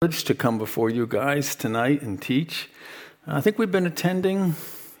Privilege to come before you guys tonight and teach. I think we've been attending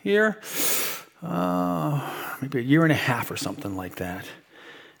here maybe a year and a half or something like that.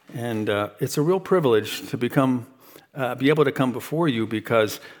 And it's a real privilege to be able to come before you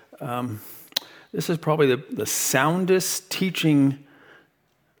because this is probably the soundest teaching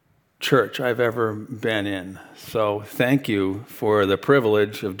church I've ever been in. So thank you for the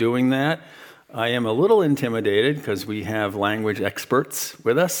privilege of doing that. I am a little intimidated because we have language experts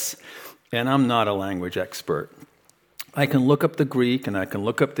with us, and I'm not a language expert. I can look up the Greek and I can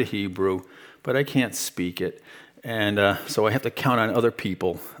look up the Hebrew, but I can't speak it. And so I have to count on other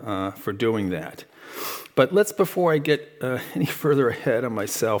people for doing that. But before I get any further ahead of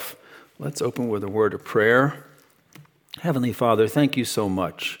myself, let's open with a word of prayer. Heavenly Father, thank you so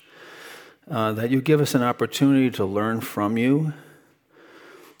much that you give us an opportunity to learn from you,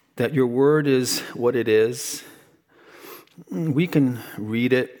 that your word is what it is. We can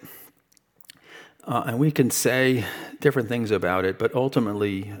read it, and we can say different things about it, but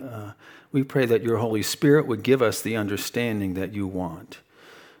ultimately, we pray that your Holy Spirit would give us the understanding that you want.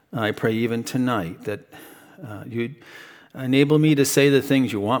 I pray even tonight that you'd enable me to say the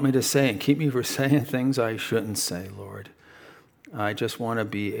things you want me to say and keep me from saying things I shouldn't say, Lord. I just want to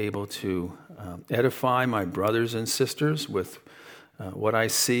be able to edify my brothers and sisters with what I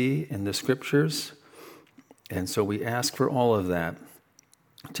see in the Scriptures. And so we ask for all of that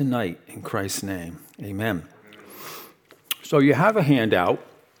tonight in Christ's name. Amen. So you have a handout.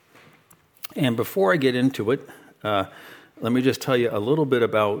 And before I get into it, let me just tell you a little bit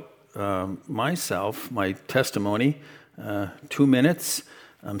about myself, my testimony. 2 minutes.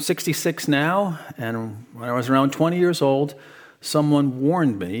 I'm 66 now, and when I was around 20 years old, someone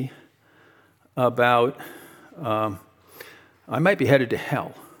warned me about I might be headed to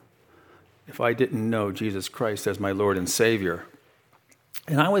hell if I didn't know Jesus Christ as my Lord and Savior.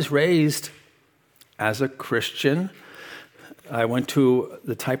 And I was raised as a Christian. I went to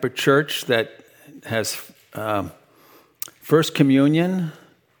the type of church that has First Communion,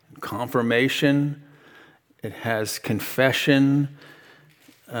 confirmation, it has confession,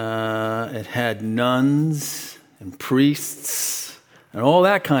 it had nuns and priests and all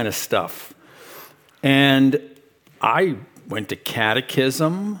that kind of stuff. And I went to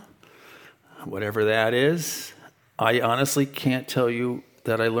catechism, whatever that is. I honestly can't tell you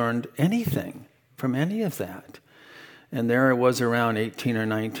that I learned anything from any of that. And there I was around 18 or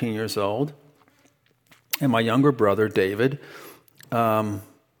 19 years old. And my younger brother, David,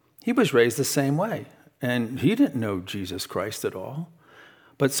 he was raised the same way. And he didn't know Jesus Christ at all.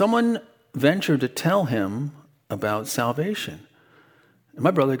 But someone ventured to tell him about salvation. And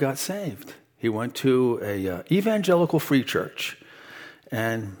my brother got saved. He went to a evangelical free church,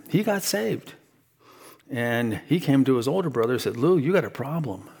 and he got saved. And he came to his older brother and said, "Lou, you got a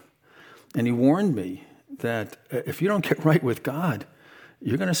problem." And he warned me that if you don't get right with God,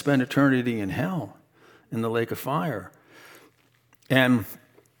 you're going to spend eternity in hell, in the lake of fire. And,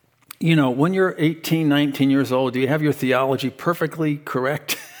 you know, when you're 18, 19 years old, do you have your theology perfectly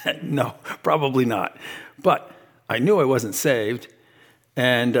correct? No, probably not. But I knew I wasn't saved,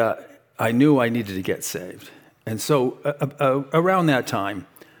 and I knew I needed to get saved. And so around that time,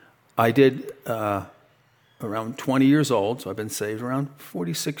 I did, around 20 years old, so I've been saved around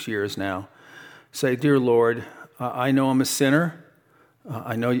 46 years now, say, "Dear Lord, I know I'm a sinner.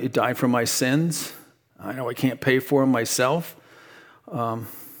 I know you died for my sins. I know I can't pay for them myself. I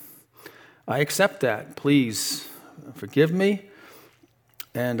accept that. Please forgive me."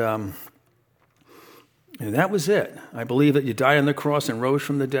 And that was it. I believe that you died on the cross and rose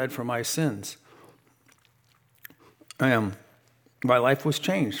from the dead for my sins. My life was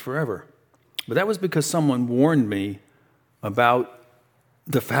changed forever. But that was because someone warned me about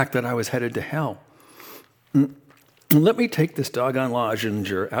the fact that I was headed to hell. Let me take this doggone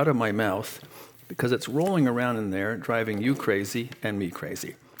lozenge out of my mouth because it's rolling around in there, driving you crazy and me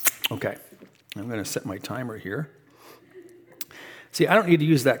crazy. Okay, I'm going to set my timer here. See, I don't need to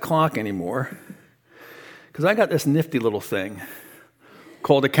use that clock anymore because I got this nifty little thing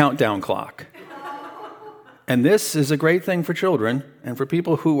called a countdown clock. And this is a great thing for children and for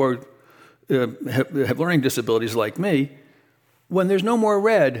people who are have learning disabilities like me. When there's no more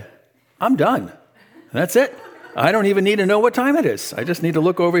red, I'm done. That's it. I don't even need to know what time it is. I just need to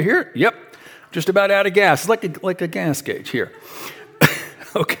look over here. Yep, just about out of gas. It's like a gas gauge here.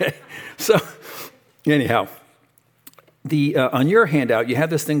 Okay, so anyhow, on your handout, you have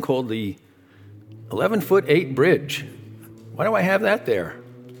this thing called the 11'8" bridge. Why do I have that there?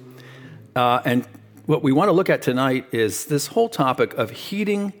 And what we want to look at tonight is this whole topic of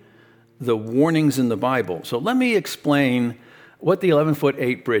heeding the warnings in the Bible. So let me explain what the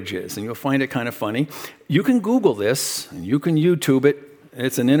 11-foot-8 bridge is, and you'll find it kind of funny. You can Google this, and you can YouTube it.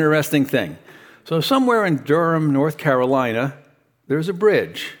 It's an interesting thing. So somewhere in Durham, North Carolina, there's a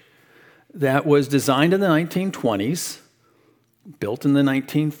bridge that was designed in the 1920s, built in the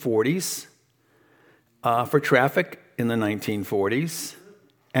 1940s, for traffic in the 1940s,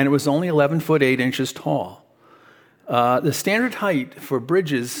 and it was only 11 foot 8 inches tall. The standard height for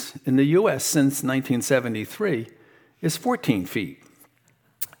bridges in the U.S. since 1973 is 14 feet.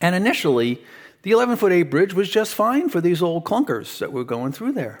 And initially, the 11-foot-8 bridge was just fine for these old clunkers that were going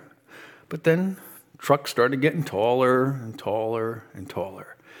through there. But then trucks started getting taller and taller and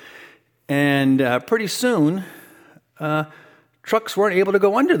taller. And pretty soon, trucks weren't able to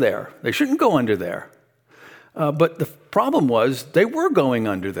go under there. They shouldn't go under there. But the problem was they were going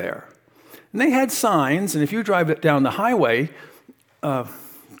under there. And they had signs, and if you drive it down the highway,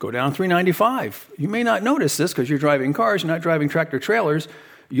 go down 395. You may not notice this because you're driving cars, you're not driving tractor trailers.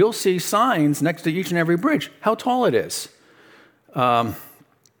 You'll see signs next to each and every bridge, how tall it is. And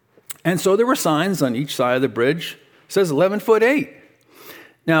so there were signs on each side of the bridge. It says 11-foot-8.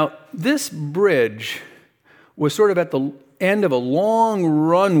 Now, this bridge was sort of at the end of a long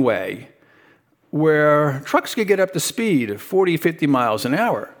runway where trucks could get up to speed of 40, 50 miles an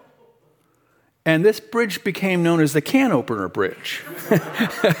hour. And this bridge became known as the Can Opener Bridge.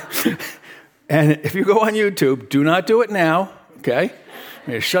 And if you go on YouTube, do not do it now, okay? I'm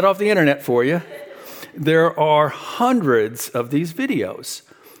going to shut off the internet for you. There are hundreds of these videos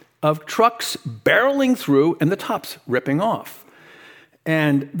of trucks barreling through and the tops ripping off.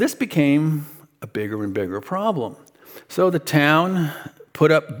 And this became a bigger and bigger problem. So the town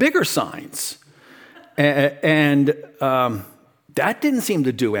put up bigger signs. And that didn't seem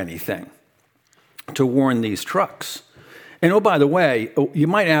to do anything to warn these trucks. And oh, by the way, you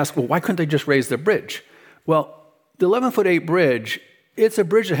might ask, well, why couldn't they just raise the bridge? Well, the 11-foot-8 bridge, it's a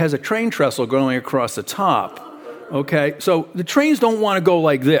bridge that has a train trestle going across the top. Okay, so the trains don't want to go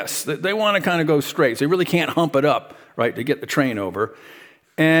like this. They want to kind of go straight. So they really can't hump it up, right, to get the train over.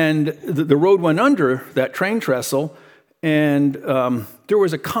 And the road went under that train trestle, and there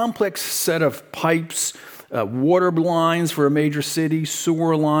was a complex set of pipes, water lines for a major city,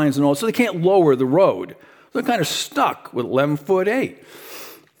 sewer lines and all. So they can't lower the road. So they're kind of stuck with 11-foot-8.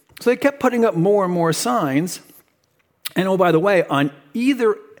 So they kept putting up more and more signs. And oh, by the way, on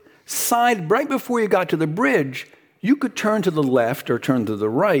either side, right before you got to the bridge, you could turn to the left or turn to the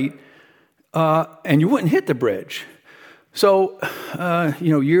right, and you wouldn't hit the bridge. So,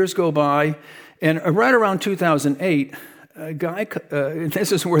 years go by, and right around 2008, a guy,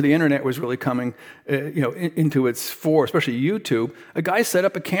 this is where the internet was really coming, into its fore, especially YouTube. A guy set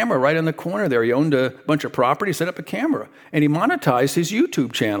up a camera right on the corner there. He owned a bunch of property, set up a camera, and he monetized his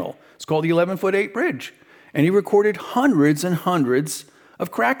YouTube channel. It's called the 11-foot-8 Bridge. And he recorded hundreds and hundreds of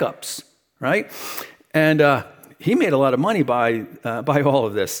crack-ups, right? And he made a lot of money by all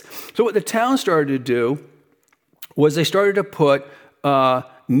of this. So what the town started to do was they started to put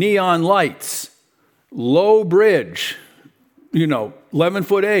neon lights, low bridge,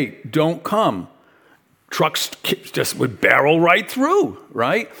 11-foot-8, don't come. Trucks just would barrel right through,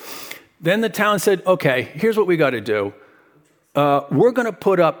 right? Then the town said, okay, here's what we got to do. We're going to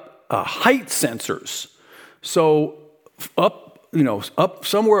put up height sensors. So up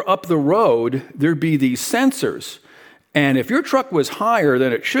somewhere up the road, there'd be these sensors. And if your truck was higher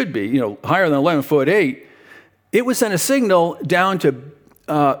than it should be, higher than 11-foot-8, it would send a signal down to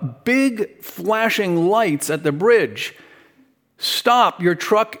big flashing lights at the bridge. Stop, your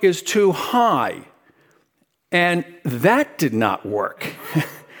truck is too high. And that did not work.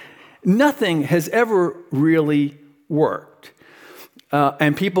 Nothing has ever really worked.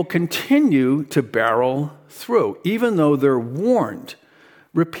 And people continue to barrel through, even though they're warned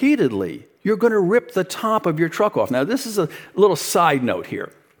repeatedly, you're going to rip the top of your truck off. Now, this is a little side note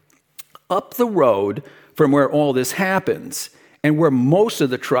here. Up the road from where all this happens, and where most of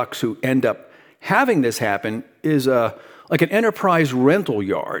the trucks who end up having this happen is like an enterprise rental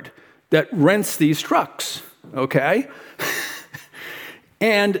yard that rents these trucks, okay?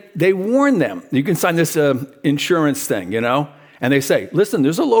 And they warn them. You can sign this insurance thing, and they say, listen,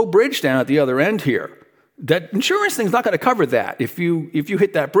 there's a low bridge down at the other end here. That insurance thing's not going to cover that if you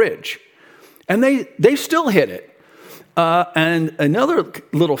hit that bridge. And they still hit it. And another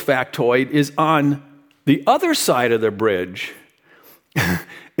little factoid is on the other side of the bridge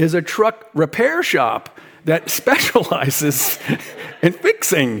is a truck repair shop that specializes in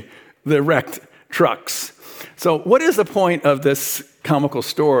fixing the wrecked trucks. So what is the point of this comical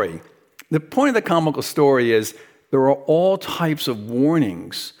story? The point of the comical story is there are all types of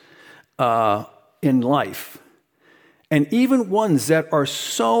warnings in life. And even ones that are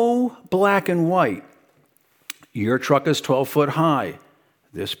so black and white. Your truck is 12 foot high.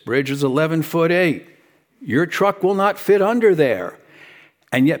 This bridge is 11 foot 8. Your truck will not fit under there.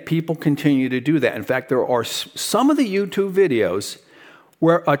 And yet people continue to do that. In fact, there are some of the YouTube videos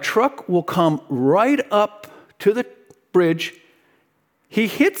where a truck will come right up to the bridge. He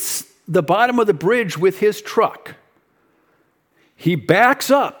hits the bottom of the bridge with his truck. He backs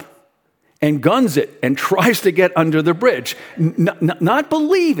up and guns it and tries to get under the bridge, not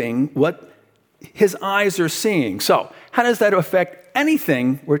believing what his eyes are seeing. So, how does that affect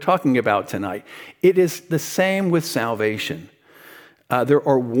anything we're talking about tonight? It is the same with salvation. There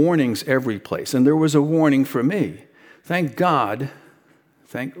are warnings every place, and there was a warning for me. Thank God,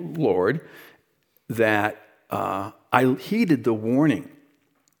 thank Lord, that I heeded the warning.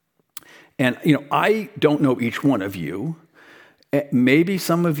 And, I don't know each one of you. Maybe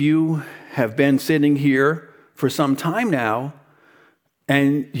some of you have been sitting here for some time now,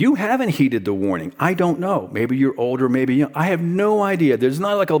 and you haven't heeded the warning. I don't know. Maybe you're older, maybe young. I have no idea. There's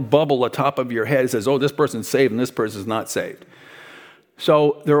not like a bubble atop of your head that says, oh, this person's saved and this person's not saved.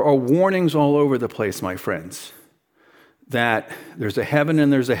 So there are warnings all over the place, my friends, that there's a heaven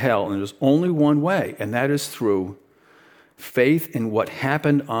and there's a hell, and there's only one way, and that is through faith in what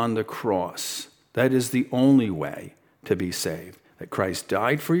happened on the cross. That is the only way to be saved, that Christ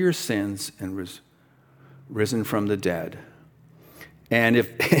died for your sins and was risen from the dead. And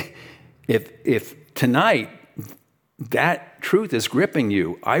if tonight that truth is gripping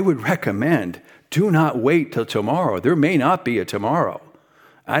you, I would recommend do not wait till tomorrow. There may not be a tomorrow.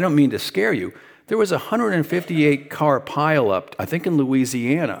 I don't mean to scare you. There was a 158-car pileup, I think in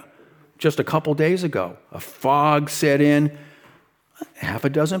Louisiana, just a couple days ago. A fog set in. Half a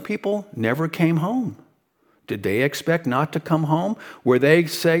dozen people never came home. Did they expect not to come home? Were they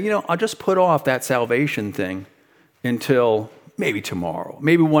say, I'll just put off that salvation thing until maybe tomorrow,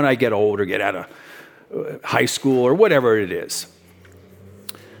 maybe when I get older, get out of high school or whatever it is.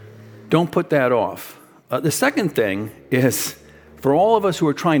 Don't put that off. The second thing is for all of us who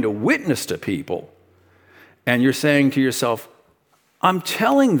are trying to witness to people, and you're saying to yourself, I'm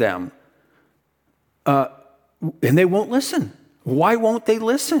telling them, and they won't listen. Why won't they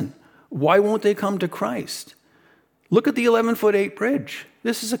listen? Why won't they come to Christ? Look at the 11-foot-8 bridge.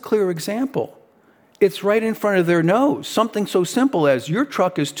 This is a clear example. It's right in front of their nose. Something so simple as your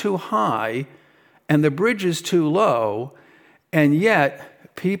truck is too high and the bridge is too low, and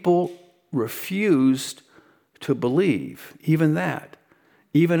yet people refused to believe even that.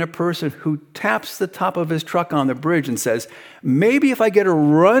 Even a person who taps the top of his truck on the bridge and says, maybe if I get a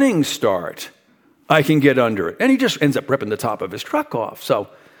running start, I can get under it. And he just ends up ripping the top of his truck off. So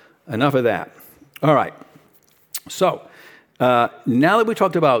enough of that. All right. So now that we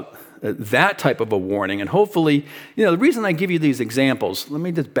talked about that type of a warning, and hopefully, the reason I give you these examples, let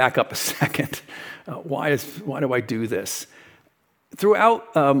me just back up a second. Why do I do this?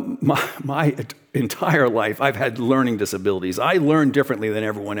 Throughout my entire life, I've had learning disabilities. I learn differently than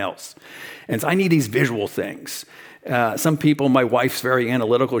everyone else. And so I need these visual things. Some people, my wife's very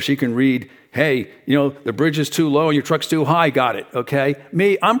analytical. She can read, hey, the bridge is too low and your truck's too high. Got it, okay?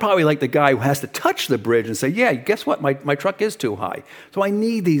 Me, I'm probably like the guy who has to touch the bridge and say, yeah, guess what? My truck is too high. So I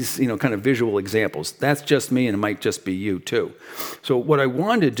need these, kind of visual examples. That's just me, and it might just be you too. So what I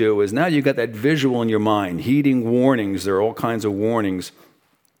want to do is now you got that visual in your mind, heeding warnings. There are all kinds of warnings.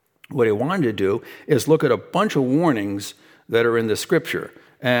 What I wanted to do is look at a bunch of warnings that are in the Scripture.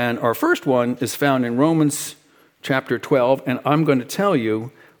 And our first one is found in Romans chapter 12, and I'm going to tell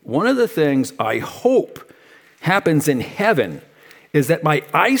you, one of the things I hope happens in heaven is that my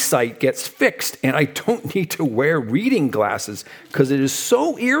eyesight gets fixed and I don't need to wear reading glasses because it is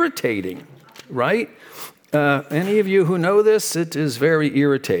so irritating, right? Any of you who know this, it is very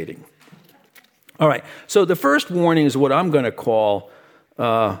irritating. All right, so the first warning is what I'm going to call,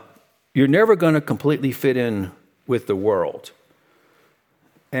 you're never going to completely fit in with the world.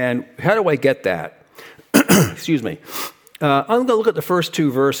 And how do I get that? Excuse me. I'm going to look at the first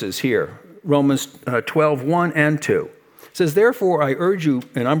two verses here, Romans 12, 1 and 2. It says, therefore I urge you,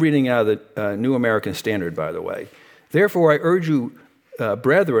 and I'm reading out of the New American Standard, by the way. Therefore I urge you,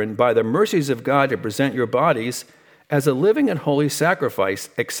 brethren, by the mercies of God, to present your bodies as a living and holy sacrifice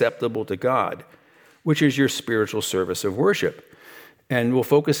acceptable to God, which is your spiritual service of worship. And we'll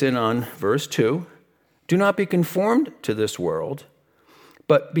focus in on verse 2. Do not be conformed to this world,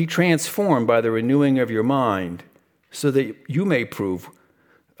 but be transformed by the renewing of your mind, so that you may prove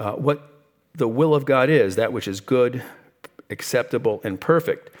what the will of God is, that which is good, acceptable, and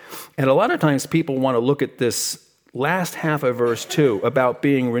perfect. And a lot of times people want to look at this last half of verse 2 about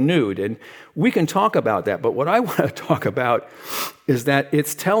being renewed. And we can talk about that, but what I want to talk about is that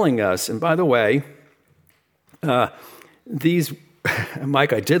it's telling us, and by the way, these,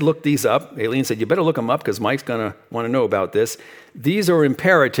 Mike, I did look these up. Aileen said, you better look them up because Mike's going to want to know about this. These are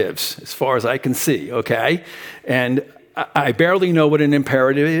imperatives as far as I can see, okay? And I barely know what an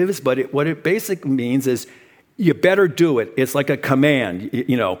imperative is, but what it basically means is you better do it. It's like a command,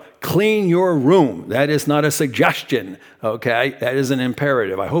 clean your room. That is not a suggestion, okay? That is an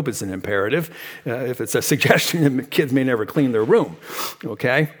imperative. I hope it's an imperative. If it's a suggestion, the kids may never clean their room,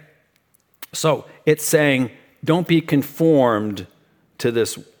 okay? So it's saying, don't be conformed to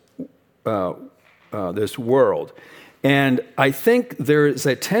this world. And I think there is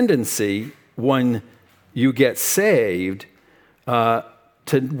a tendency when you get saved to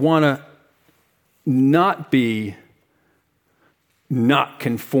want to not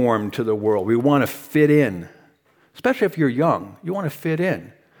conformed to the world. We want to fit in, especially if you're young. You want to fit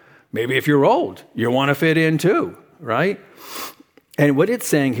in. Maybe if you're old, you want to fit in too, right? And what it's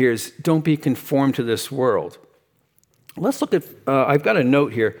saying here is don't be conformed to this world. Let's look at, I've got a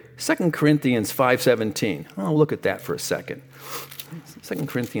note here, 2 Corinthians 5:17. I'll look at that for a second. 2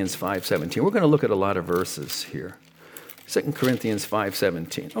 Corinthians 5:17. We're going to look at a lot of verses here. 2 Corinthians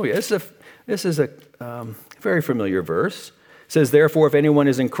 5:17. Oh yeah, this is a very familiar verse. It says, therefore, if anyone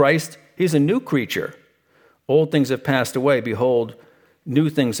is in Christ, he's a new creature. Old things have passed away. Behold, new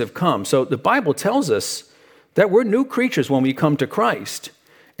things have come. So the Bible tells us that we're new creatures when we come to Christ.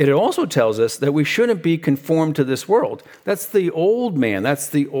 It also tells us that we shouldn't be conformed to this world. That's the old man. That's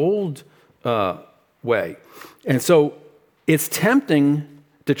the old way. And so it's tempting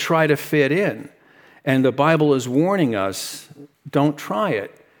to try to fit in. And the Bible is warning us, don't try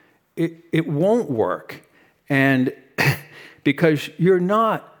it. It won't work. And because you're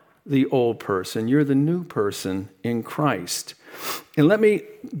not the old person, you're the new person in Christ. And let me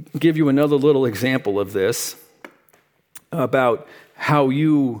give you another little example of this about how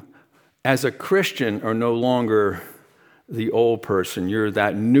you, as a Christian, are no longer the old person. You're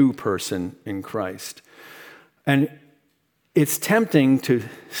that new person in Christ. And it's tempting to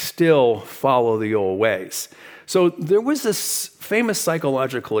still follow the old ways. So there was this famous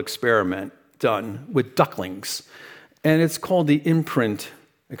psychological experiment done with ducklings, and it's called the imprint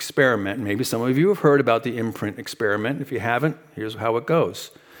experiment. Maybe some of you have heard about the imprint experiment. If you haven't, here's how it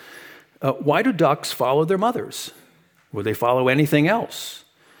goes. Why do ducks follow their mothers? Would they follow anything else?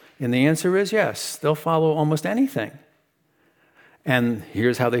 And the answer is yes, they'll follow almost anything. And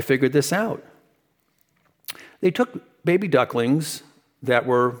here's how they figured this out. They took baby ducklings that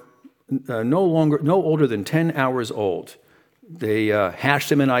were no older than 10 hours old. They hatched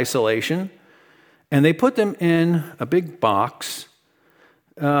them in isolation, and they put them in a big box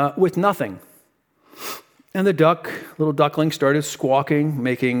with nothing. And the little duckling started squawking,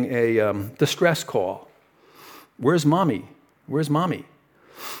 making a distress call. Where's mommy? Where's mommy?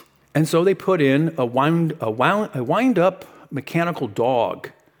 And so they put in a wind-up mechanical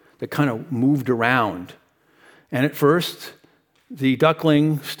dog that kind of moved around. And at first, the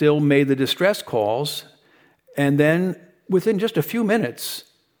duckling still made the distress calls, and then within just a few minutes,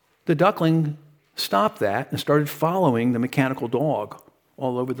 the duckling stopped that and started following the mechanical dog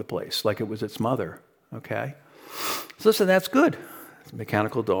all over the place, like it was its mother, okay? So that's good. It's a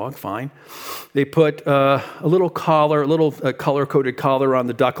mechanical dog, fine. They put a little collar, a color-coded collar on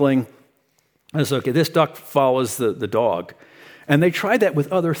the duckling. And it's okay, this duck follows the dog. And they tried that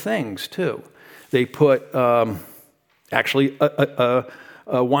with other things, too. They put actually a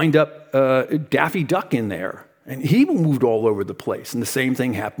wind-up Daffy Duck in there. And he moved all over the place. And the same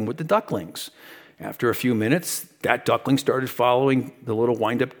thing happened with the ducklings. After a few minutes, that duckling started following the little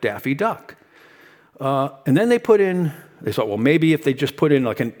wind-up Daffy Duck. And then they thought, well, maybe if they just put in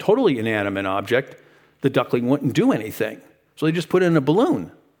like a totally inanimate object, the duckling wouldn't do anything. So they just put in a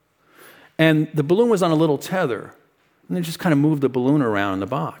balloon. And the balloon was on a little tether. And they just kind of moved the balloon around in the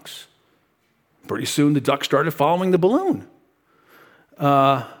box. Pretty soon, the duck started following the balloon.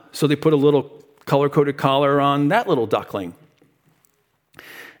 So they put a little color-coded collar on that little duckling.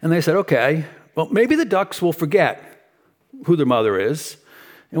 And they said, okay, well, maybe the ducks will forget who their mother is,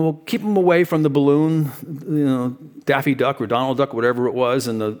 and we'll keep them away from the balloon, Daffy Duck or Donald Duck, whatever it was,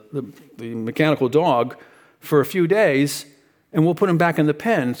 and the mechanical dog for a few days, and we'll put them back in the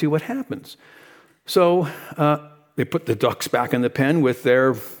pen and see what happens. So they put the ducks back in the pen with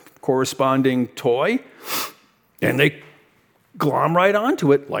their corresponding toy, and they glom right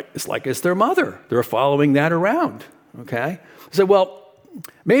onto it like it's their mother. They're following that around, okay? I said, well,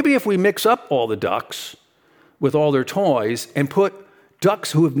 maybe if we mix up all the ducks with all their toys and put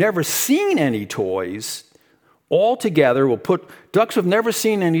ducks who have never seen any toys all together. We'll put ducks who've never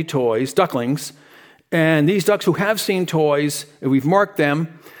seen any toys, ducklings, and these ducks who have seen toys, we've marked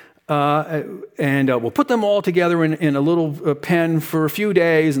them, and we'll put them all together in a little pen for a few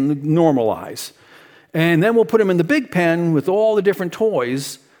days and normalize. And then we'll put them in the big pen with all the different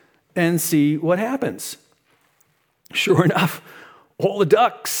toys and see what happens. Sure enough, all the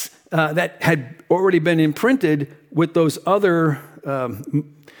ducks that had already been imprinted with those other,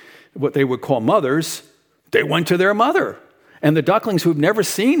 what they would call mothers, they went to their mother. And the ducklings who've never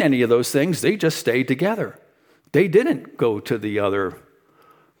seen any of those things, they just stayed together. They didn't go to the other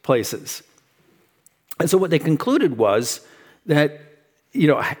places. And so what they concluded was that,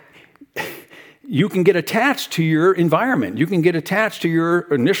 you can get attached to your environment. You can get attached to your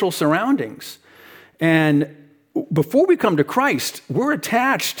initial surroundings. And before we come to Christ, we're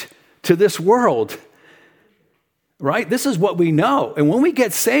attached to this world, right? This is what we know. And when we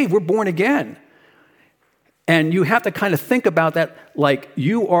get saved, we're born again. And you have to kind of think about that like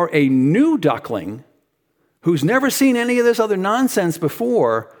you are a new duckling who's never seen any of this other nonsense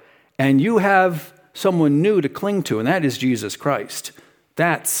before, and you have someone new to cling to, and that is Jesus Christ.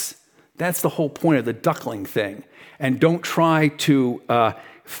 That's the whole point of the duckling thing. And don't try to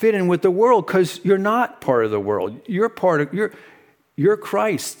fit in with the world, because you're not part of the world. You're part of you're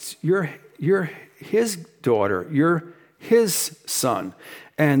Christ's. You're his daughter. You're his son.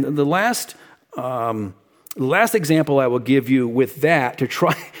 And the last example I will give you with that, to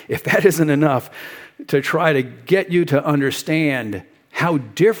try, if that isn't enough, to try to get you to understand how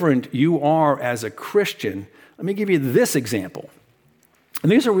different you are as a Christian, let me give you this example.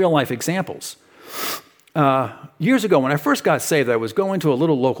 And these are real life examples. Years ago, when I first got saved, I was going to a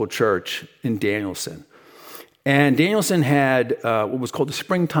little local church in Danielson. And Danielson had what was called the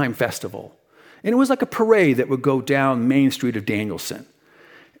Springtime Festival. And it was like a parade that would go down Main Street of Danielson.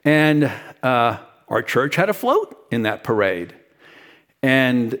 And our church had a float in that parade.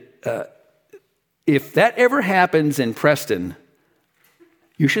 And if that ever happens in Preston,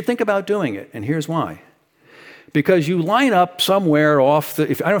 you should think about doing it. And here's why. Because you line up somewhere off I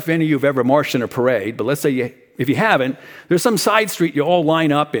don't know if any of you have ever marched in a parade, but let's say if you haven't, there's some side street you all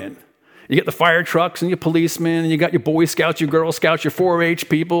line up in. You get the fire trucks and your policemen, and you got your Boy Scouts, your Girl Scouts, your 4-H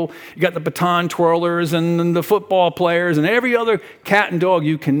people, you got the baton twirlers and the football players and every other cat and dog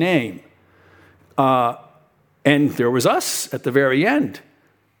you can name. And there was us at the very end.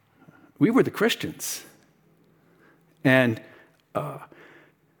 We were the Christians. And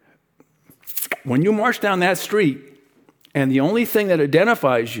when you march down that street, and the only thing that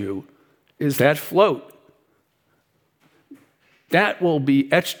identifies you is that float, that will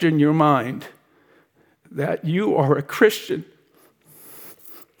be etched in your mind that you are a Christian.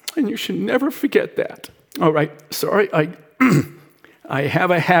 And you should never forget that. All right, sorry, I have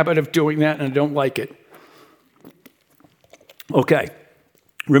a habit of doing that, and I don't like it. Okay,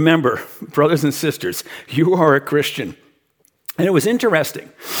 remember, brothers and sisters, you are a Christian. And it was interesting.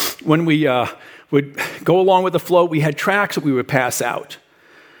 When we would go along with the float, we had tracts that we would pass out.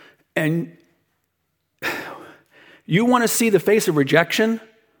 And you want to see the face of rejection?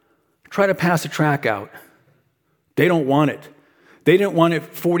 Try to pass a tract out. They don't want it. They didn't want it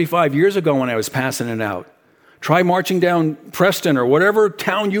 45 years ago when I was passing it out. Try marching down Preston or whatever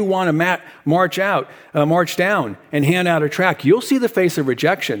town you want to march down and hand out a tract. You'll see the face of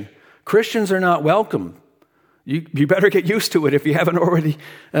rejection. Christians are not welcome. You better get used to it if you haven't already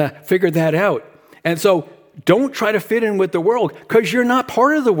figured that out. And so don't try to fit in with the world, because you're not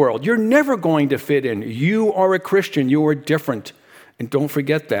part of the world. You're never going to fit in. You are a Christian. You are different. And don't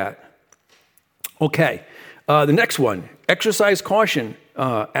forget that. Okay, the next one, exercise caution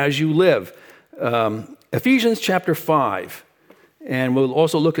as you live. Ephesians chapter 5. And we'll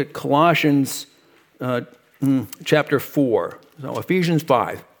also look at Colossians chapter 4. So Ephesians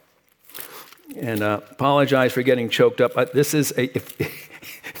 5. And apologize for getting choked up. This is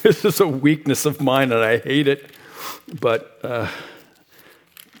a weakness of mine, and I hate it. But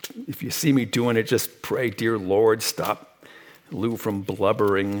if you see me doing it, just pray, dear Lord, stop Lou from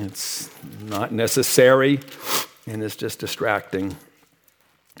blubbering. It's not necessary, and it's just distracting.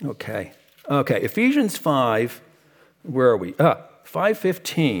 Okay, Ephesians 5, where are we?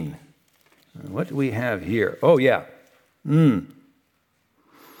 5:15. What do we have here? Oh, yeah. It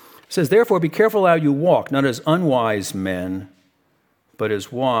says, therefore, be careful how you walk, not as unwise men, but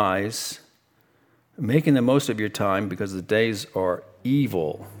as wise, making the most of your time because the days are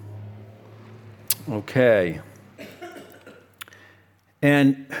evil. Okay.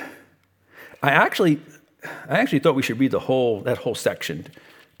 And I actually thought we should read that whole section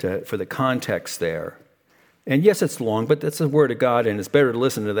for the context there. And yes, it's long, but that's the Word of God, and it's better to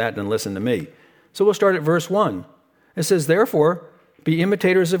listen to that than listen to me. So we'll start at verse 1. It says, therefore, be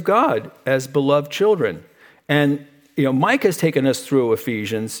imitators of God as beloved children. And, Mike has taken us through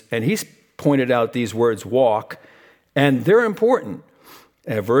Ephesians, and he's pointed out these words, walk, and they're important.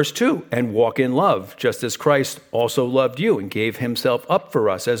 Verse 2, and walk in love, just as Christ also loved you and gave himself up for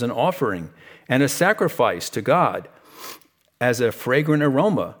us as an offering and a sacrifice to God as a fragrant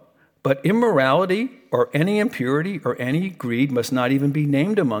aroma. But immorality or any impurity or any greed must not even be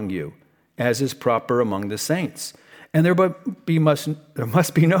named among you, as is proper among the saints. And there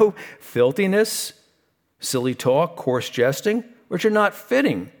must be no filthiness, silly talk, coarse jesting, which are not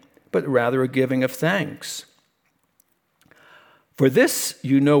fitting, but rather a giving of thanks. For this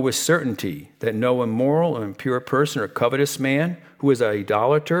you know with certainty, that no immoral or impure person or covetous man who is an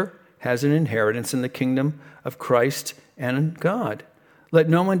idolater has an inheritance in the kingdom of Christ and God. Let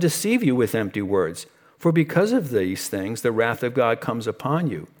no one deceive you with empty words, for because of these things the wrath of God comes upon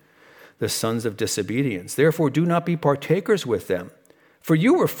you, the sons of disobedience. Therefore do not be partakers with them. For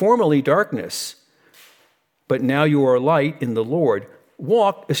you were formerly darkness, but now you are light in the Lord.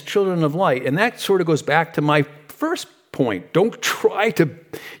 Walk as children of light. And that sort of goes back to my first point.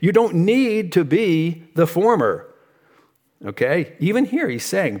 You don't need to be the former. Okay? Even here he's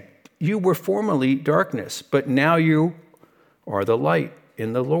saying, you were formerly darkness, but now you are the light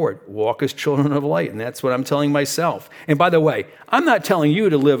in the Lord. Walk as children of light. And that's what I'm telling myself. And by the way, I'm not telling you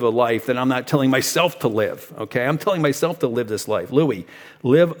to live a life that I'm not telling myself to live. Okay? I'm telling myself to live this life. Louis,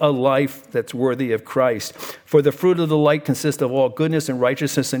 live a life that's worthy of Christ. For the fruit of the light consists of all goodness and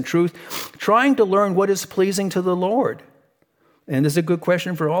righteousness and truth, trying to learn what is pleasing to the Lord. And this is a good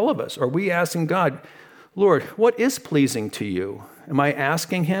question for all of us. Are we asking God, Lord, what is pleasing to you? Am I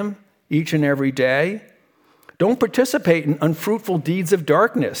asking him each and every day? Don't participate in unfruitful deeds of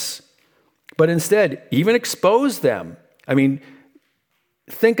darkness, but instead, even expose them. I mean,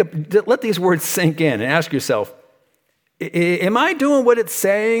 let these words sink in and ask yourself, am I doing what it's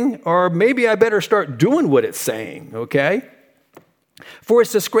saying? Or maybe I better start doing what it's saying, okay? For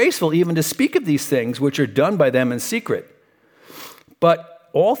it's disgraceful even to speak of these things which are done by them in secret. But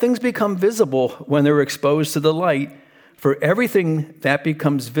all things become visible when they're exposed to the light, for everything that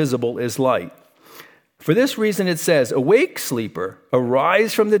becomes visible is light. For this reason it says, awake, sleeper,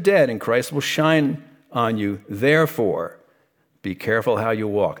 arise from the dead, and Christ will shine on you. Therefore, be careful how you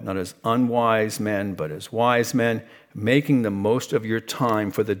walk, not as unwise men, but as wise men, making the most of your time,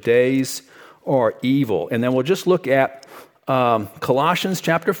 for the days are evil. And then we'll just look at Colossians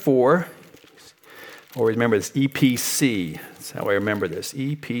chapter 4. Always remember this, EPC. That's how I remember this,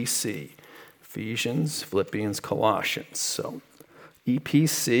 EPC. Ephesians, Philippians, Colossians. So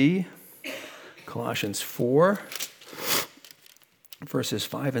EPC, Colossians 4, verses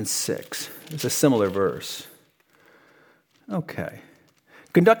 5 and 6. It's a similar verse. Okay.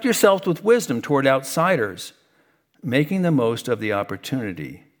 Conduct yourselves with wisdom toward outsiders, making the most of the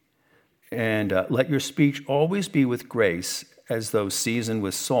opportunity. And let your speech always be with grace, as though seasoned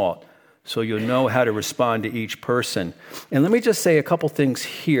with salt, so you'll know how to respond to each person. And let me just say a couple things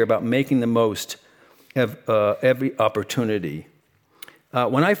here about making the most of every opportunity.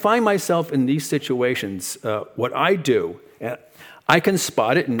 When I find myself in these situations, what I do, I can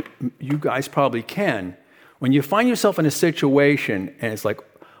spot it, and you guys probably can. When you find yourself in a situation and it's like,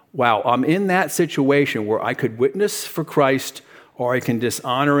 wow, I'm in that situation where I could witness for Christ, or I can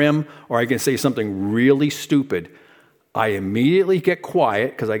dishonor him, or I can say something really stupid, I immediately get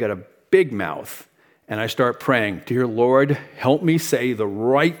quiet because I got a big mouth, and I start praying, dear Lord, help me say the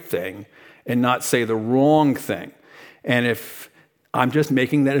right thing and not say the wrong thing. And if I'm just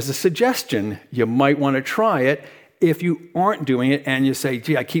making that as a suggestion, you might want to try it. If you aren't doing it and you say,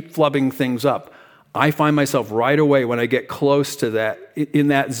 gee, I keep flubbing things up, I find myself right away when I get close to that, in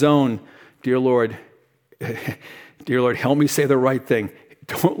that zone, dear Lord, help me say the right thing.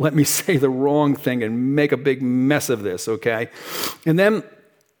 Don't let me say the wrong thing and make a big mess of this, okay? And then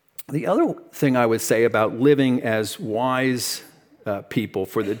the other thing I would say about living as wise people,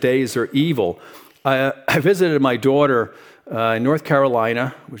 for the days are evil. I visited my daughter in North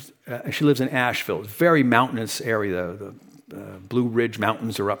Carolina. She lives in Asheville. It's a very mountainous area. The Blue Ridge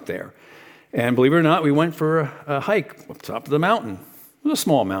Mountains are up there. And believe it or not, we went for a hike up the top of the mountain. It was a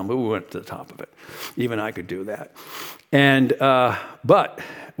small mountain, but we went to the top of it. Even I could do that. And but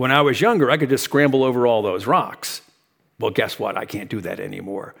when I was younger, I could just scramble over all those rocks. Well, guess what? I can't do that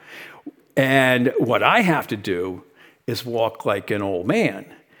anymore. And what I have to do is walk like an old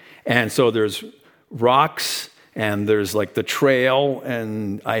man. And so there's rocks, and there's like the trail,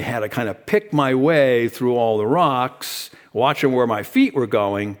 and I had to kind of pick my way through all the rocks, watching where my feet were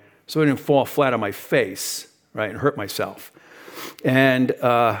going, so I didn't fall flat on my face, right, and hurt myself. And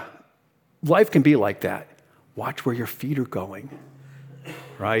life can be like that. Watch where your feet are going,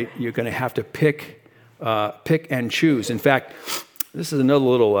 right? You're going to have to pick and choose. In fact, this is another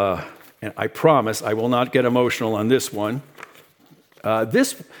little, and I promise I will not get emotional on this one.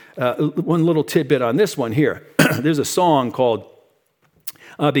 One little tidbit on this one here. There's a song called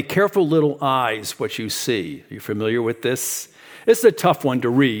Be Careful Little Eyes What You See. Are you familiar with this? It's a tough one to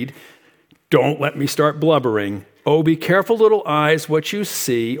read. Don't let me start blubbering. Oh, be careful, little eyes, what you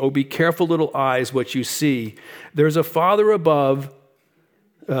see. Oh, be careful, little eyes, what you see. There's a Father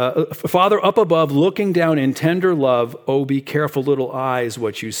Father up above, looking down in tender love. Oh, be careful, little eyes,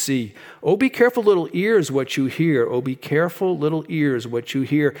 what you see. Oh, be careful, little ears, what you hear. Oh, be careful, little ears, what you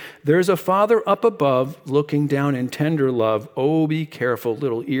hear. There's a Father up above, looking down in tender love. Oh, be careful,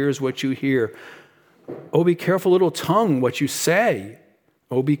 little ears, what you hear. Oh, be careful, little tongue, what you say.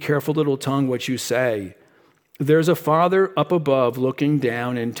 Oh, be careful, little tongue, what you say. There's a Father up above, looking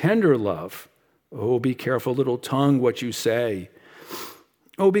down in tender love. Oh, be careful, little tongue, what you say.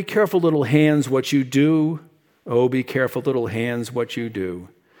 Oh, be careful, little hands, what you do. Oh, be careful, little hands, what you do.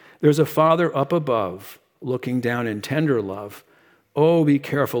 There's a Father up above, looking down in tender love. Oh, be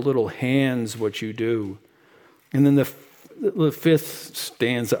careful, little hands, what you do. And then the fifth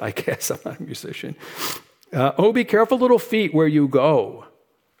stanza, I guess, I'm not a musician. Oh, be careful, little feet, where you go.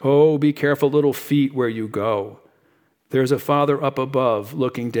 Oh, be careful, little feet, where you go. There's a Father up above,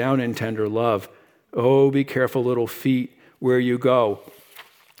 looking down in tender love. Oh, be careful, little feet, where you go.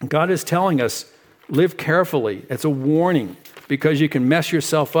 God is telling us, live carefully. It's a warning, because you can mess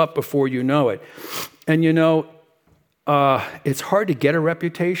yourself up before you know it. And it's hard to get a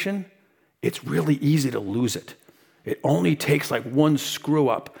reputation. It's really easy to lose it. It only takes like one screw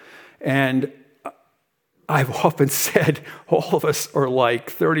up. And I've often said all of us are like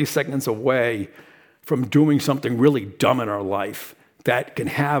 30 seconds away from doing something really dumb in our life that can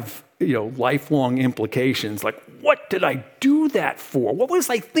have, lifelong implications. Like, what did I do that for? What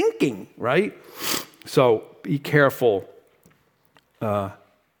was I thinking, right? So be careful. And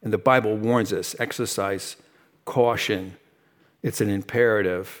the Bible warns us, exercise caution. It's an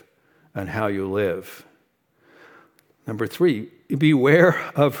imperative on how you live. Number 3, beware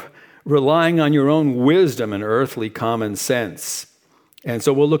of relying on your own wisdom and earthly common sense. And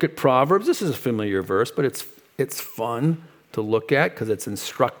so we'll look at Proverbs. This is a familiar verse, but it's fun to look at because it's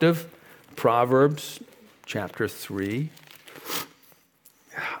instructive. Proverbs chapter 3.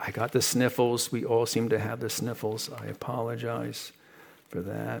 I got the sniffles. We all seem to have the sniffles. I apologize for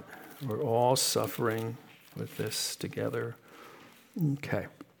that. We're all suffering with this together. Okay.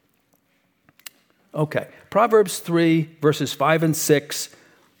 Proverbs 3, verses 5 and 6.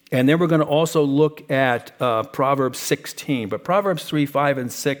 And then we're going to also look at Proverbs 16. But Proverbs 3, 5,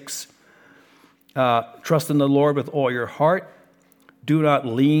 and 6, trust in the Lord with all your heart. Do not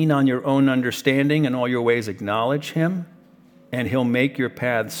lean on your own understanding. In all your ways acknowledge him, and he'll make your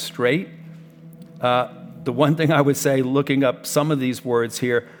paths straight. The one thing I would say, looking up some of these words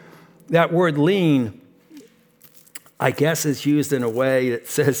here, that word lean, I guess, is used in a way that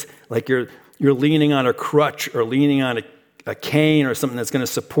says like you're leaning on a crutch or leaning on a cane or something that's going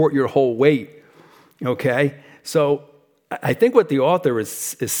to support your whole weight, okay? So I think what the author is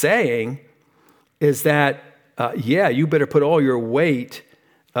saying is that, you better put all your weight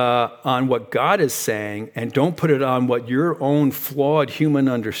on what God is saying, and don't put it on what your own flawed human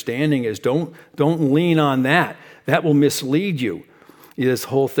understanding is. Don't lean on that. That will mislead you. This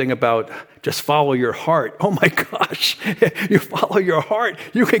whole thing about just follow your heart. Oh my gosh, you follow your heart,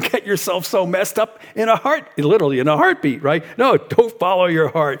 you can get yourself so messed up literally in a heartbeat, right? No, don't follow your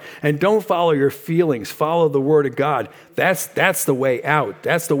heart, and don't follow your feelings. Follow the Word of God. That's the way out.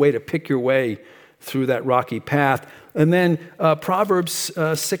 That's the way to pick your way through that rocky path. And then Proverbs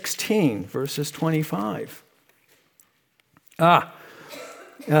 16, verses 25. As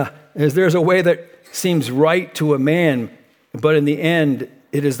there's a way that seems right to a man, but in the end,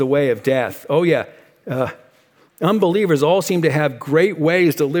 it is the way of death. Oh yeah, unbelievers all seem to have great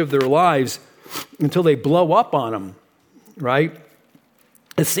ways to live their lives until they blow up on them, right?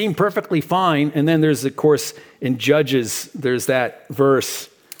 It seemed perfectly fine, and then there's, of course, in Judges, there's that verse,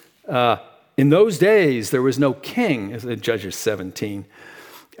 in those days there was no king, in Judges 17.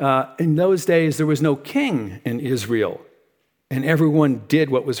 In those days there was no king in Israel, and everyone did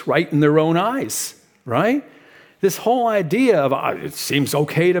what was right in their own eyes, right? This whole idea of, it seems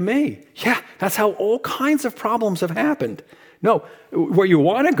okay to me. Yeah, that's how all kinds of problems have happened. No, where you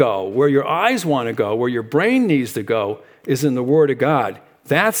want to go, where your eyes want to go, where your brain needs to go is in the Word of God.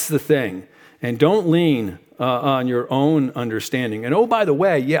 That's the thing. And don't lean on your own understanding. And oh, by the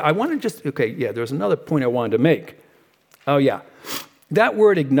way, there's another point I wanted to make. Oh, yeah. That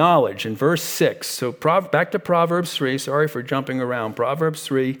word acknowledge in verse 6. So back to Proverbs 3. Sorry for jumping around. Proverbs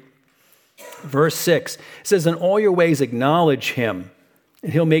 3, verse 6. It says, in all your ways acknowledge him,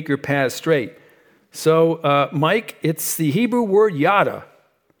 and he'll make your paths straight. So, Mike, it's the Hebrew word yada.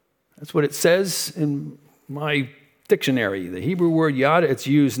 That's what it says in my dictionary. The Hebrew word yada, it's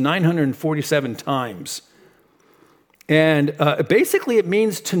used 947 times. And basically it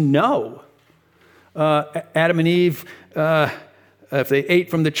means to know. Adam and Eve, if they ate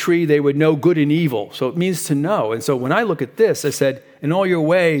from the tree, they would know good and evil. So it means to know. And so when I look at this, I said, in all your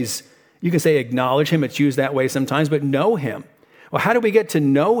ways, you can say acknowledge him. It's used that way sometimes, but know him. Well, how do we get to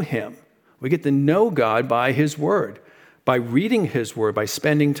know him? We get to know God by his word, by reading his word, by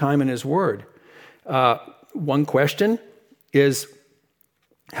spending time in his word. One question is,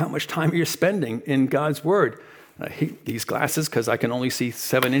 how much time are you spending in God's word? These glasses, because I can only see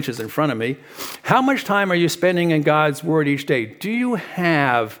 7 inches in front of me. How much time are you spending in God's word each day? Do you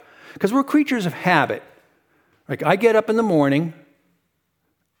have, because we're creatures of habit. Like I get up in the morning,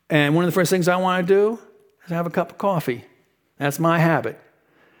 and one of the first things I want to do is have a cup of coffee. That's my habit.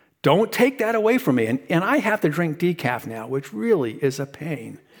 Don't take that away from me. And I have to drink decaf now, which really is a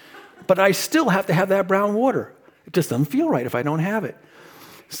pain. But I still have to have that brown water. It just doesn't feel right if I don't have it.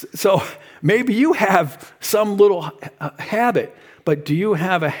 So maybe you have some little habit, but do you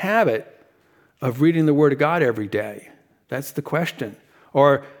have a habit of reading the Word of God every day? That's the question.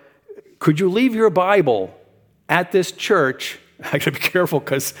 Or could you leave your Bible at this church? I got to be careful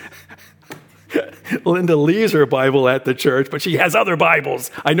because Linda leaves her Bible at the church, but she has other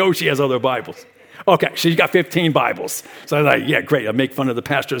Bibles. I know she has other Bibles. Okay, she's got 15 Bibles. So I was like, yeah, great. I make fun of the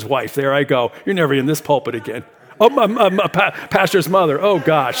pastor's wife. There I go. You're never in this pulpit again. Oh, pastor's mother. Oh,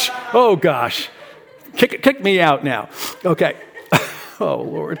 gosh. Oh, gosh. Kick me out now. Okay. Oh,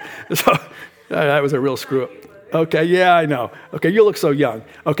 Lord. So that was a real screw up. Okay, yeah, I know. Okay, you look so young.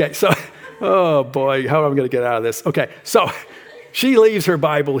 Okay, so, oh, boy, how am I going to get out of this? Okay, so she leaves her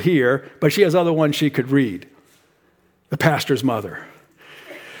Bible here, but she has other ones she could read. The pastor's mother.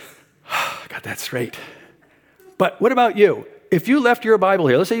 Got that straight. But what about you? If you left your Bible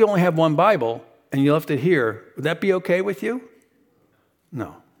here, let's say you only have one Bible, and you left it here, would that be okay with you?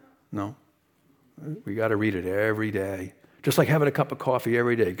 No. We got to read it every day. Just like having a cup of coffee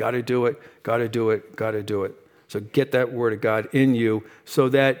every day. Got to do it. So get that word of God in you so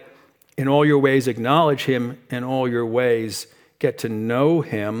that in all your ways acknowledge him, in all your ways get to know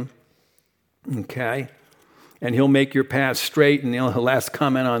him, okay? And he'll make your path straight. And the last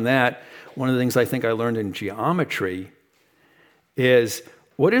comment on that, one of the things I think I learned in geometry is,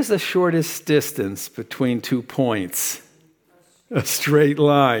 what is the shortest distance between 2 points? A straight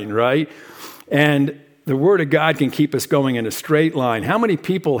line, right? And the Word of God can keep us going in a straight line. How many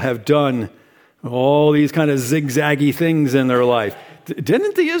people have done all these kind of zigzaggy things in their life?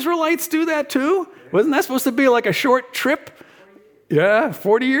 Didn't the Israelites do that too? Wasn't that supposed to be like a short trip? Yeah,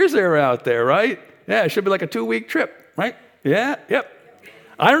 40 years they were out there, right? Yeah, it should be like a 2-week trip, right? Yeah, yep.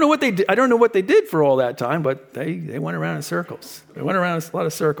 I don't know what they did. I don't know what they did for all that time, but they went around in circles. They went around in a lot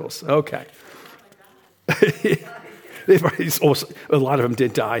of circles. Okay. A lot of them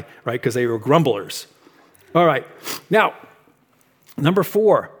did die, right? Because they were grumblers. All right. Now, number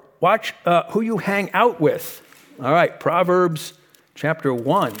 4, watch who you hang out with. All right, Proverbs chapter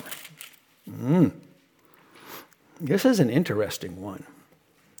 1. This is an interesting one.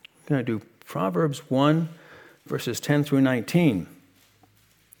 I'm going to do Proverbs 1, verses 10 through 19.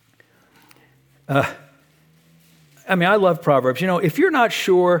 I love Proverbs. You know, if you're not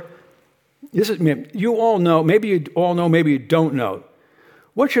sure, you all know, maybe you all know, maybe you don't know.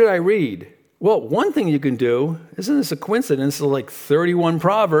 What should I read? Well, one thing you can do, isn't this a coincidence, like 31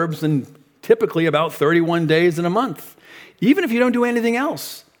 Proverbs and typically about 31 days in a month, even if you don't do anything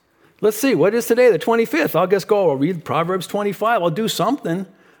else. Let's see, what is today, the 25th? I'll read Proverbs 25. I'll do something,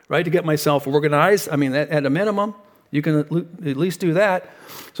 right, to get myself organized. At a minimum. You can at least do that.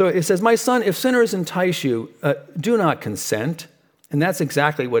 So it says, my son, if sinners entice you, do not consent. And that's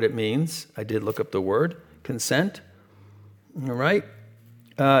exactly what it means. I did look up the word, consent. All right?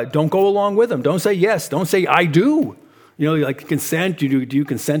 Don't go along with them. Don't say yes. Don't say I do. You know, like consent. Do you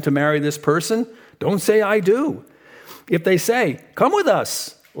consent to marry this person? Don't say I do. If they say, come with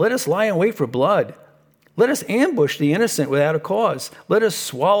us, let us lie in wait for blood. Let us ambush the innocent without a cause. Let us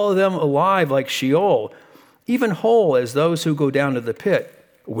swallow them alive like Sheol. Even whole as those who go down to the pit.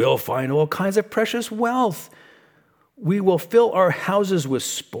 We'll find all kinds of precious wealth. We will fill our houses with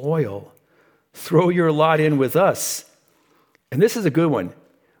spoil. Throw your lot in with us. And this is a good one.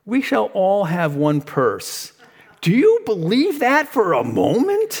 We shall all have one purse. Do you believe that for a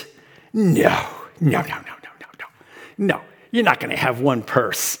moment? No. You're not going to have one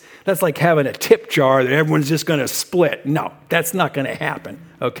purse. That's like having a tip jar that everyone's just going to split. No, that's not going to happen,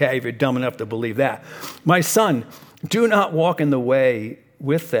 okay, if you're dumb enough to believe that. My son, do not walk in the way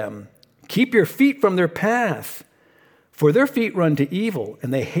with them. Keep your feet from their path, for their feet run to evil,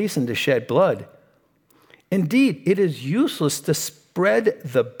 and they hasten to shed blood. Indeed, it is useless to spread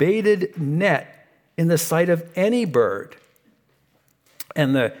the baited net in the sight of any bird.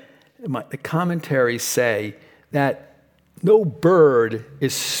 And the commentaries say that no bird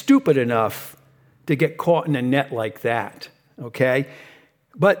is stupid enough to get caught in a net like that, okay?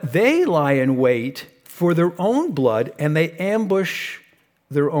 But they lie in wait for their own blood, and they ambush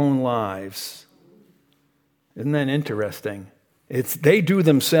their own lives. Isn't that interesting? They do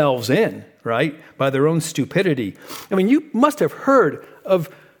themselves in, right, by their own stupidity. I mean, you must have heard of,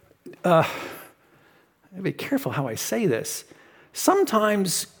 be careful how I say this.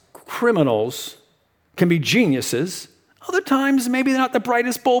 Sometimes criminals can be geniuses. Other times, maybe they're not the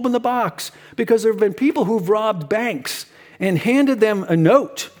brightest bulb in the box, because there have been people who've robbed banks and handed them a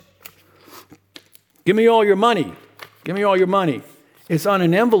note. Give me all your money. Give me all your money. It's on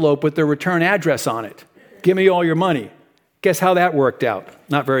an envelope with their return address on it. Give me all your money. Guess how that worked out?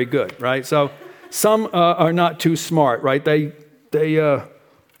 Not very good, right? So some are not too smart, right? They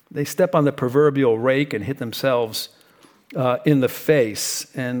step on the proverbial rake and hit themselves in the face.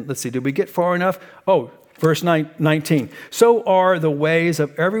 And let's see, did we get far enough? Oh, verse 19. So are the ways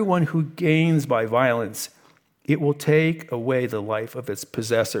of everyone who gains by violence. It will take away the life of its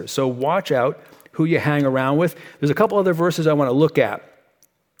possessor. So watch out who you hang around with. There's a couple other verses I want to look at.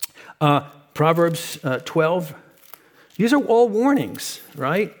 Proverbs 12. These are all warnings,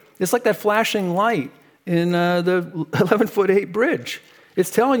 right? It's like that flashing light in the 11-foot-8 bridge. It's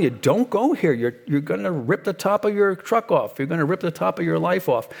telling you, don't go here. You're going to rip the top of your truck off. You're going to rip the top of your life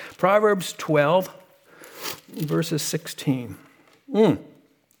off. Proverbs 12, verses 16.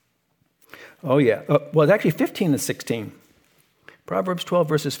 Oh, yeah. Well, it's actually 15 and 16. Proverbs 12,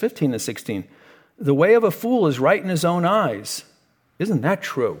 verses 15 and 16. The way of a fool is right in his own eyes. Isn't that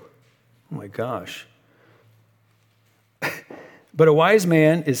true? Oh, my gosh. But a wise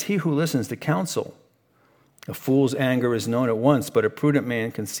man is he who listens to counsel. A fool's anger is known at once, but a prudent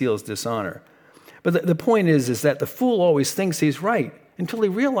man conceals dishonor. But the point is that the fool always thinks he's right until he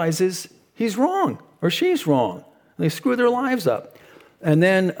realizes he's wrong or she's wrong. They screw their lives up. And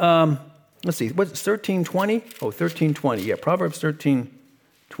then, let's see, what's 13:20? Oh, 13:20. Yeah, Proverbs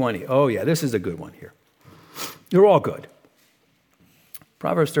 13:20. Oh, yeah, this is a good one here. They're all good.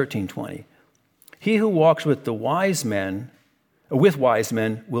 Proverbs 13:20. He who walks with wise men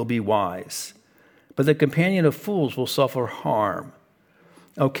will be wise, but the companion of fools will suffer harm.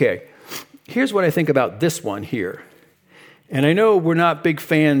 Okay, here's what I think about this one here. And I know we're not big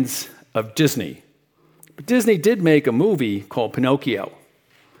fans of Disney, but Disney did make a movie called Pinocchio.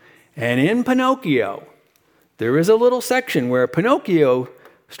 And in Pinocchio, there is a little section where Pinocchio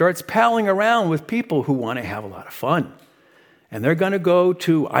starts palling around with people who want to have a lot of fun. And they're going to go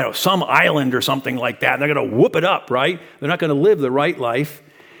to, some island or something like that. And they're going to whoop it up, right? They're not going to live the right life.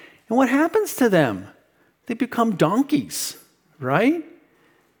 And what happens to them? They become donkeys, right?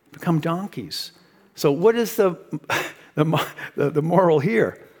 Become donkeys. So what is the moral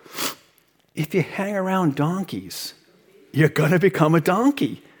here? If you hang around donkeys, you're going to become a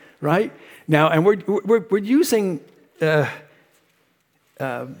donkey, right? Now, and we're using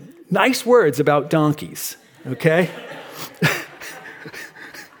nice words about donkeys, okay?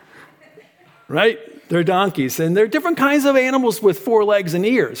 Right? They're donkeys. And they're different kinds of animals with 4 legs and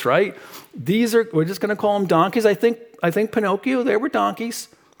ears, right? We're just going to call them donkeys. I think Pinocchio, they were donkeys.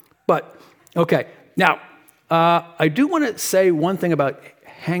 But, okay. Now, I do want to say one thing about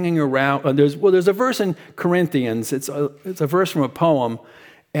hanging around. There's a verse in Corinthians. It's a verse from a poem.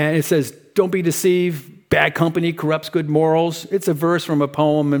 And it says, don't be deceived. Bad company corrupts good morals. It's a verse from a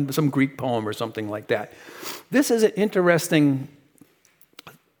poem, and some Greek poem or something like that. This is an interesting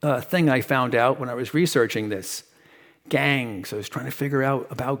thing I found out when I was researching this. Gangs. I was trying to figure out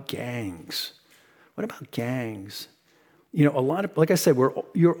about gangs. What about gangs? You know, like I said, all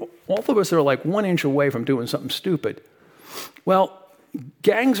of us are like 1 inch away from doing something stupid. Well,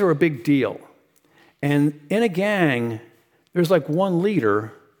 gangs are a big deal. And in a gang, there's like one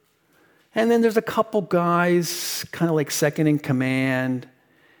leader, and then there's a couple guys kind of like second in command.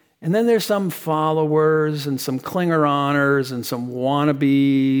 And then there's some followers and some clinger-oners and some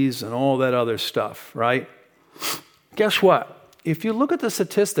wannabes and all that other stuff, right? Guess what? If you look at the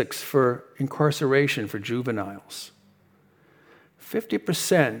statistics for incarceration for juveniles,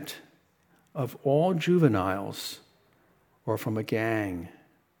 50% of all juveniles are from a gang.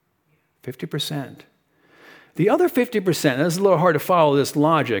 50%. The other 50%, and it's a little hard to follow this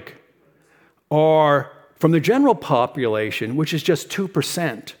logic, are from the general population, which is just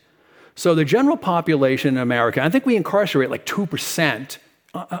 2%. So the general population in America, I think we incarcerate like 2%,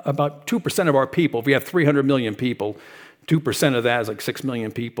 about 2% of our people. If we have 300 million people, 2% of that is like 6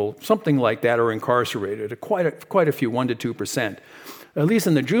 million people, something like that are incarcerated, quite a few, 1% to 2%. At least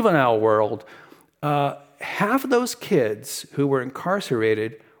in the juvenile world, half of those kids who were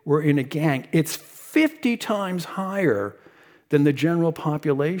incarcerated were in a gang. It's 50 times higher than the general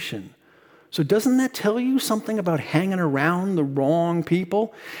population. So doesn't that tell you something about hanging around the wrong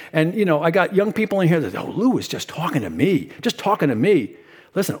people? And, I got young people in here that, Lou is just talking to me.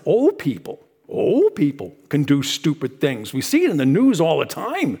 Listen, old people can do stupid things. We see it in the news all the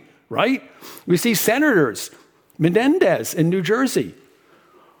time, right? We see senators, Menendez in New Jersey,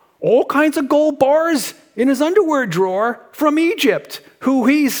 all kinds of gold bars in his underwear drawer from Egypt, who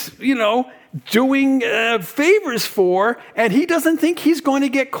he's, doing favors for, and he doesn't think he's going to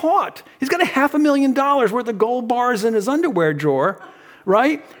get caught. He's got $500,000 worth of gold bars in his underwear drawer,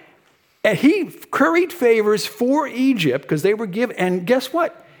 right? And he curried favors for Egypt because they were given, and guess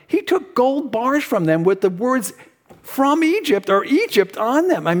what? He took gold bars from them with the words from Egypt or Egypt on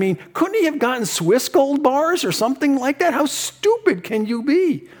them. I mean, couldn't he have gotten Swiss gold bars or something like that? How stupid can you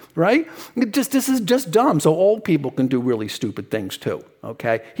be? Right? This is just dumb. So old people can do really stupid things too.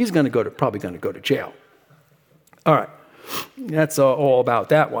 Okay? He's probably going to go to jail. All right. That's all about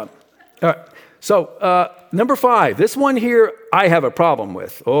that one. All right. So number 5, this one here I have a problem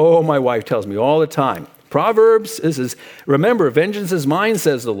with. Oh, my wife tells me all the time. Proverbs, this is, remember, vengeance is mine,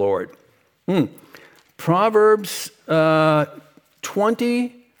 says the Lord. Proverbs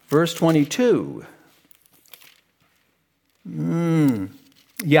 20, verse 22.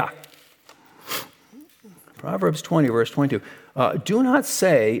 Yeah. Proverbs 20, verse 22. Do not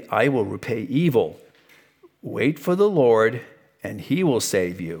say, I will repay evil. Wait for the Lord, and he will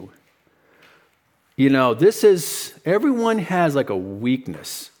save you. Everyone has like a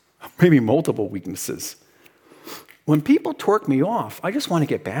weakness, maybe multiple weaknesses. When people torque me off, I just want to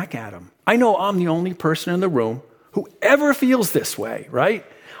get back at them. I know I'm the only person in the room who ever feels this way, right?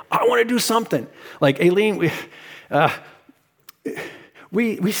 I want to do something. Like Aileen,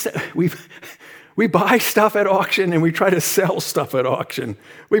 we buy stuff at auction and we try to sell stuff at auction.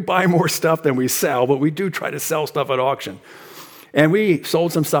 We buy more stuff than we sell, but we do try to sell stuff at auction. And we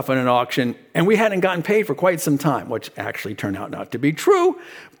sold some stuff at an auction, and we hadn't gotten paid for quite some time, which actually turned out not to be true.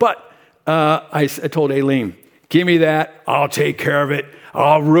 But I told Aileen, give me that. I'll take care of it.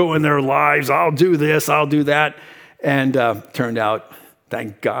 I'll ruin their lives. I'll do this. I'll do that. And turned out,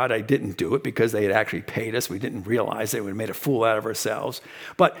 thank God I didn't do it because they had actually paid us. We didn't realize they would have made a fool out of ourselves.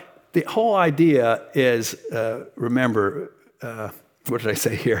 But the whole idea is, remember, what did I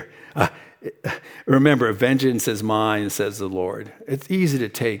say here? Remember, vengeance is mine, says the Lord. It's easy to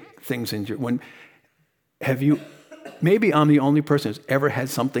take things into maybe I'm the only person who's ever had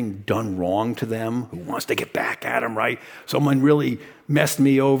something done wrong to them, who wants to get back at them, right? Someone really messed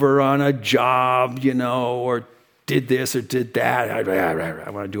me over on a job, or did this or did that. I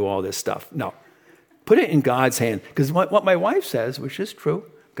want to do all this stuff. No. Put it in God's hand. Because what my wife says, which is true,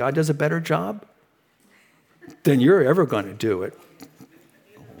 God does a better job than you're ever going to do it.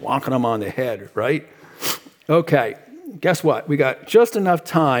 Wonking them on the head, right? Okay, guess what? We got just enough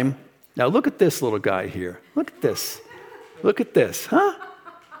time. Now look at this little guy here. Look at this. Huh?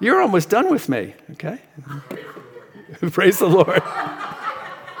 You're almost done with me, okay? Praise the Lord.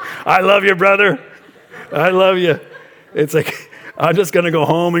 I love you, brother. I love you. It's like, I'm just going to go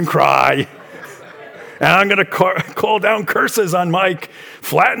home and cry. And I'm going to call down curses on Mike.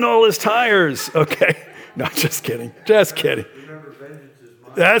 Flatten all his tires, okay? No, just kidding.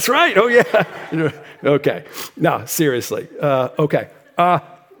 That's right. Oh, yeah. Okay. No, seriously. Okay.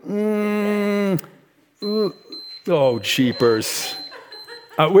 Oh, jeepers.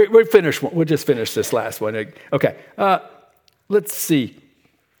 We're finished. We'll just finish this last one. Okay. Let's see.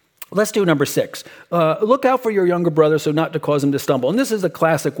 Let's do number 6. Look out for your younger brother so not to cause him to stumble. And this is a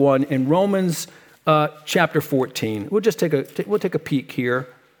classic one in Romans chapter 14. We'll just take a peek here.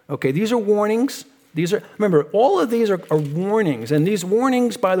 Okay, these are warnings. Remember, all of these are warnings. And these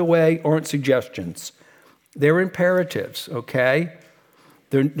warnings, by the way, aren't suggestions. They're imperatives, okay?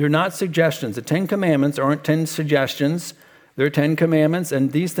 They're not suggestions. The 10 Commandments aren't 10 suggestions. They're 10 Commandments,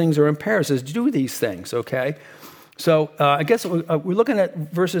 and these things are imperatives. Do these things, okay? So I guess we're looking at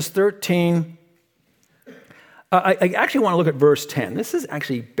verses 13. I actually want to look at verse 10. This is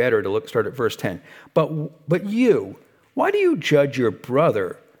actually better to start at verse 10. But you, why do you judge your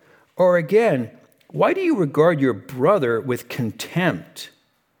brother? Or again, why do you regard your brother with contempt?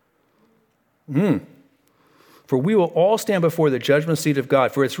 For we will all stand before the judgment seat of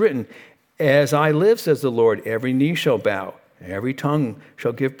God. For it's written, as I live, says the Lord, every knee shall bow, every tongue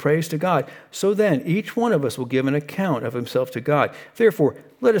shall give praise to God. So then each one of us will give an account of himself to God. Therefore,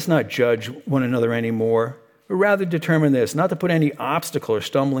 let us not judge one another anymore, but rather determine this, not to put any obstacle or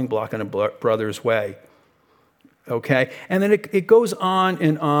stumbling block in a brother's way. Okay? And then it goes on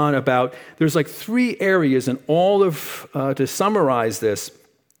and on about, there's like 3 areas in all of, to summarize this,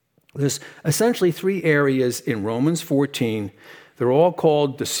 there's essentially 3 areas in Romans 14. They're all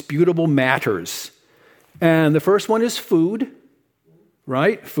called disputable matters. And the first one is food,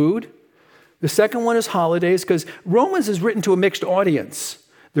 right? Food. The second one is holidays, because Romans is written to a mixed audience.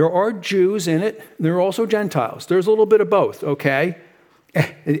 There are Jews in it. There are also Gentiles. There's a little bit of both, okay?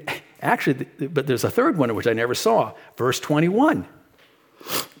 Actually, but there's a third one which I never saw. Verse 21.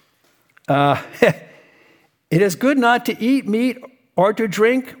 It is good not to eat meat or to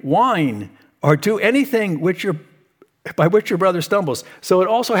drink wine or do anything by which your brother stumbles. So it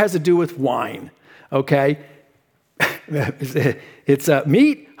also has to do with wine, okay? It's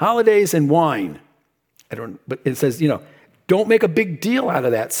meat, holidays, and wine. But it says, don't make a big deal out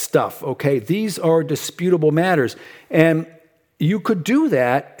of that stuff, okay? These are disputable matters. And you could do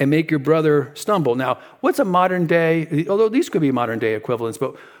that and make your brother stumble. Now, what's a modern day, although these could be modern day equivalents,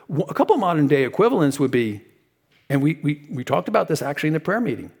 but a couple modern day equivalents would be, and we talked about this actually in the prayer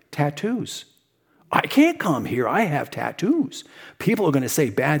meeting, tattoos. I can't come here. I have tattoos. People are going to say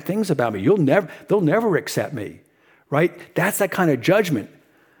bad things about me. They'll never accept me, right? That's that kind of judgment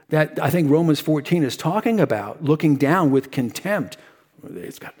that I think Romans 14 is talking about, looking down with contempt.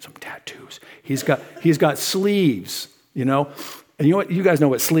 He's got some tattoos. He's got sleeves, And you know what? You guys know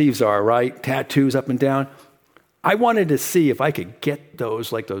what sleeves are, right? Tattoos up and down. I wanted to see if I could get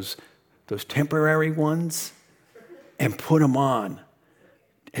those, like those temporary ones, and put them on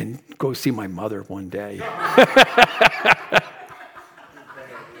and go see my mother one day.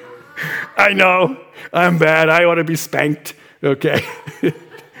 I know, I'm bad. I ought to be spanked, okay?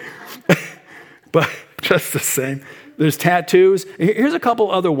 But just the same. There's tattoos. Here's a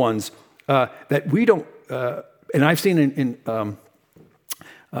couple other ones that we don't, and I've seen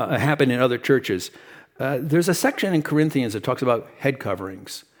happen in other churches. There's a section in Corinthians that talks about head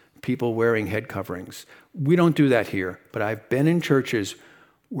coverings, people wearing head coverings. We don't do that here, but I've been in churches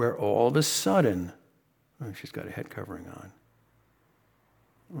where all of a sudden, she's got a head covering on.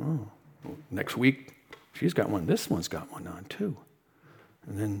 Well, next week, she's got one. This one's got one on too.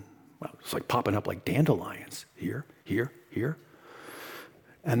 And then, it's like popping up like dandelions. Here, here, here.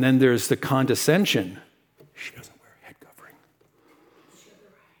 And then there's the condescension. She doesn't wear a head covering.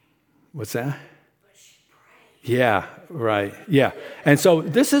 What's that? Yeah, right. Yeah. And so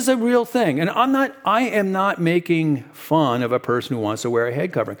this is a real thing. And I am not making fun of a person who wants to wear a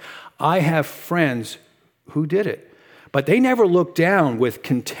head covering. I have friends who did it, but they never look down with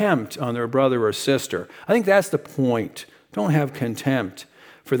contempt on their brother or sister. I think that's the point. Don't have contempt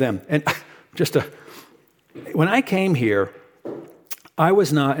for them. And when I came here, I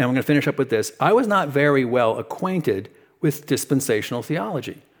was not, and I'm going to finish up with this, I was not very well acquainted with dispensational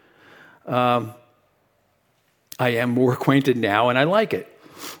theology. I am more acquainted now, and I like it.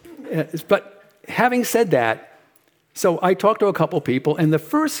 But having said that, so I talked to a couple people, and the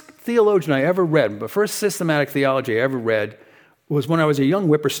first theologian I ever read, the first systematic theology I ever read, was when I was a young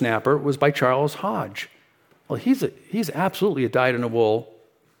whippersnapper, was by Charles Hodge. Well, he's absolutely a dyed-in-the-wool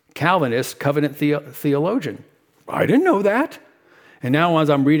Calvinist covenant theologian. I didn't know that. And now as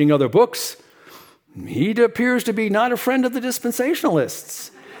I'm reading other books, he appears to be not a friend of the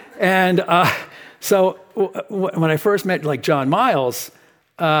dispensationalists. And so when I first met like John Miles,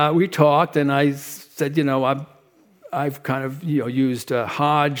 we talked, and I said, I've kind of used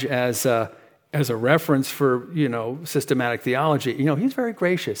Hodge as a reference for systematic theology. He's very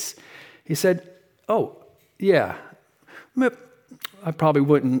gracious. He said, "Oh, yeah, I probably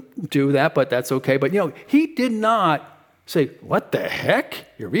wouldn't do that, but that's okay." But he did not say, "What the heck?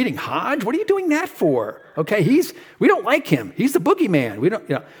 You're reading Hodge? What are you doing that for?" Okay, we don't like him. He's the boogeyman. We don't,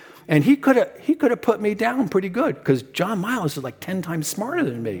 And he could have put me down pretty good, because John Miles is like 10 times smarter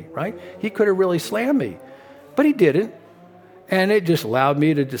than me, right? He could have really slammed me, but he didn't. And it just allowed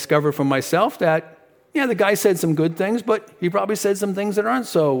me to discover for myself that, the guy said some good things, but he probably said some things that aren't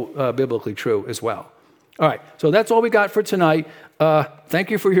so biblically true as well. All right, so that's all we got for tonight.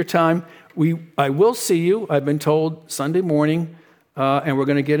 Thank you for your time. I will see you, I've been told, Sunday morning, and we're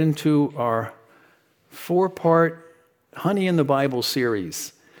going to get into our 4-part Honey in the Bible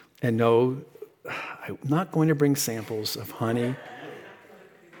series. And no, I'm not going to bring samples of honey.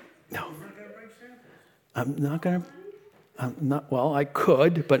 No. I'm not going I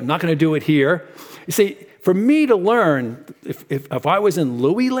could, but I'm not going to do it here. You see, for me to learn, if I was in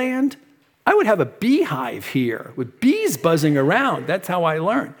Louis land, I would have a beehive here with bees buzzing around. That's how I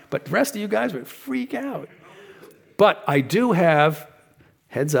learn. But the rest of you guys would freak out. But I do have,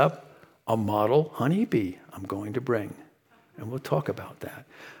 heads up, a model honeybee I'm going to bring. And we'll talk about that.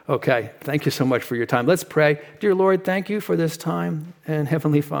 Okay, thank you so much for your time. Let's pray. Dear Lord, thank you for this time. And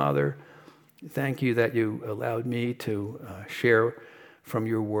Heavenly Father, thank you that you allowed me to share from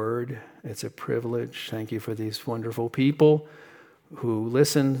your word. It's a privilege. Thank you for these wonderful people who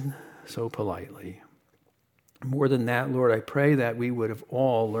listen so politely. More than that, Lord, I pray that we would have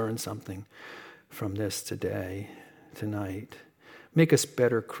all learned something from this tonight. Make us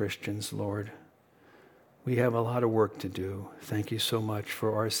better Christians, Lord. We have a lot of work to do. Thank you so much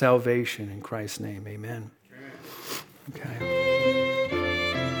for our salvation in Christ's name. Amen. Okay.